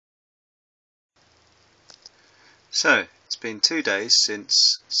So, it's been 2 days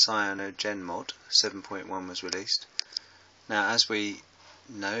since CyanogenMod 7.1 was released. Now, as we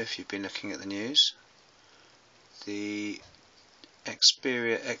know, if you've been looking at the news, the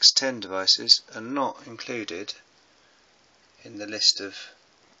Xperia X10 devices are not included in the list of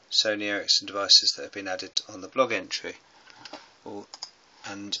Sony Ericsson devices that have been added on the blog entry.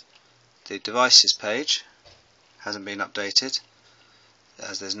 And the devices page hasn't been updated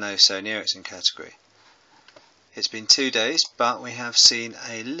as there's no Sony Ericsson category. It's been 2 days, but we have seen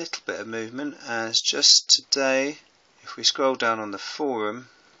a little bit of movement, as just today, if we scroll down on the forum,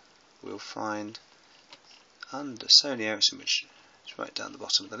 we'll find under Sony Ericsson, which is right down the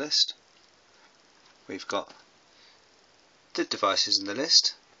bottom of the list, we've got the devices in the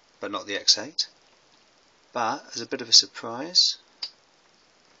list, but not the X8. But as a bit of a surprise,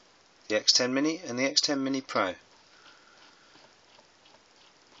 the X10 Mini and the X10 Mini Pro.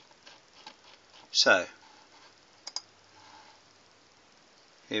 So,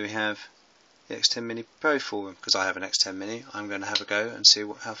 here we have the X10 Mini Pro forum. Because I have an X10 Mini, I'm going to have a go and see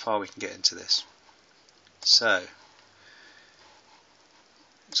how far we can get into this. So,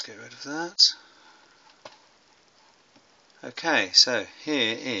 let's get rid of that. Okay, so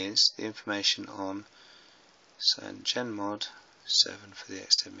here is the information on CyanogenMod 7 for the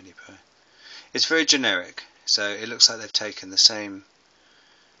X10 Mini Pro. It's very generic, so it looks like they've taken the same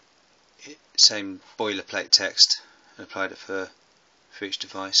boilerplate text and applied it for each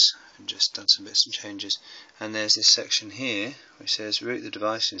device and just done some bits and changes. And there's this section here which says root the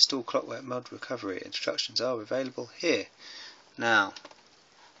device, install clockwork mod recovery. Instructions are available here. Now,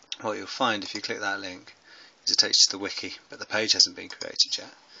 what you'll find if you click that link is it takes you to the wiki, but the page hasn't been created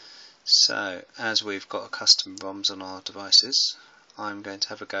yet. So, as we've got custom ROMs on our devices, I'm going to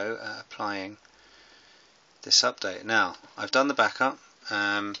have a go at applying this update. Now, I've done the backup,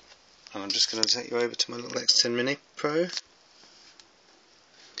 and I'm just going to take you over to my little X10 Mini Pro.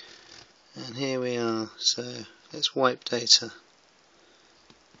 And here we are, so let's wipe data.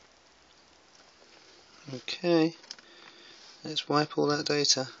 Okay, let's wipe all that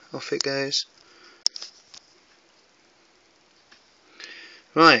data, off it goes.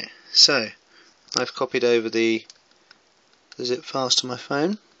 Right, so I've copied over the zip files to my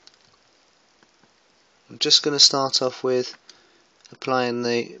phone. I'm just going to start off with applying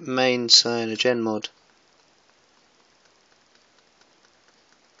the main CyanogenMod.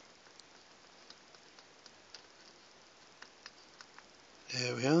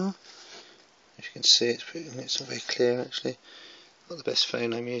 There we are. If you can see, it's not very clear actually. Not the best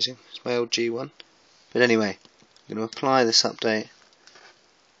phone I'm using. It's my old G1. But anyway, I'm going to apply this update,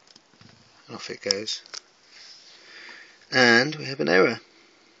 and off it goes. And we have an error.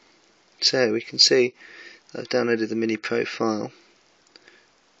 So we can see that I've downloaded the Mini Pro file,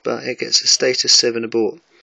 but it gets a status 7 abort.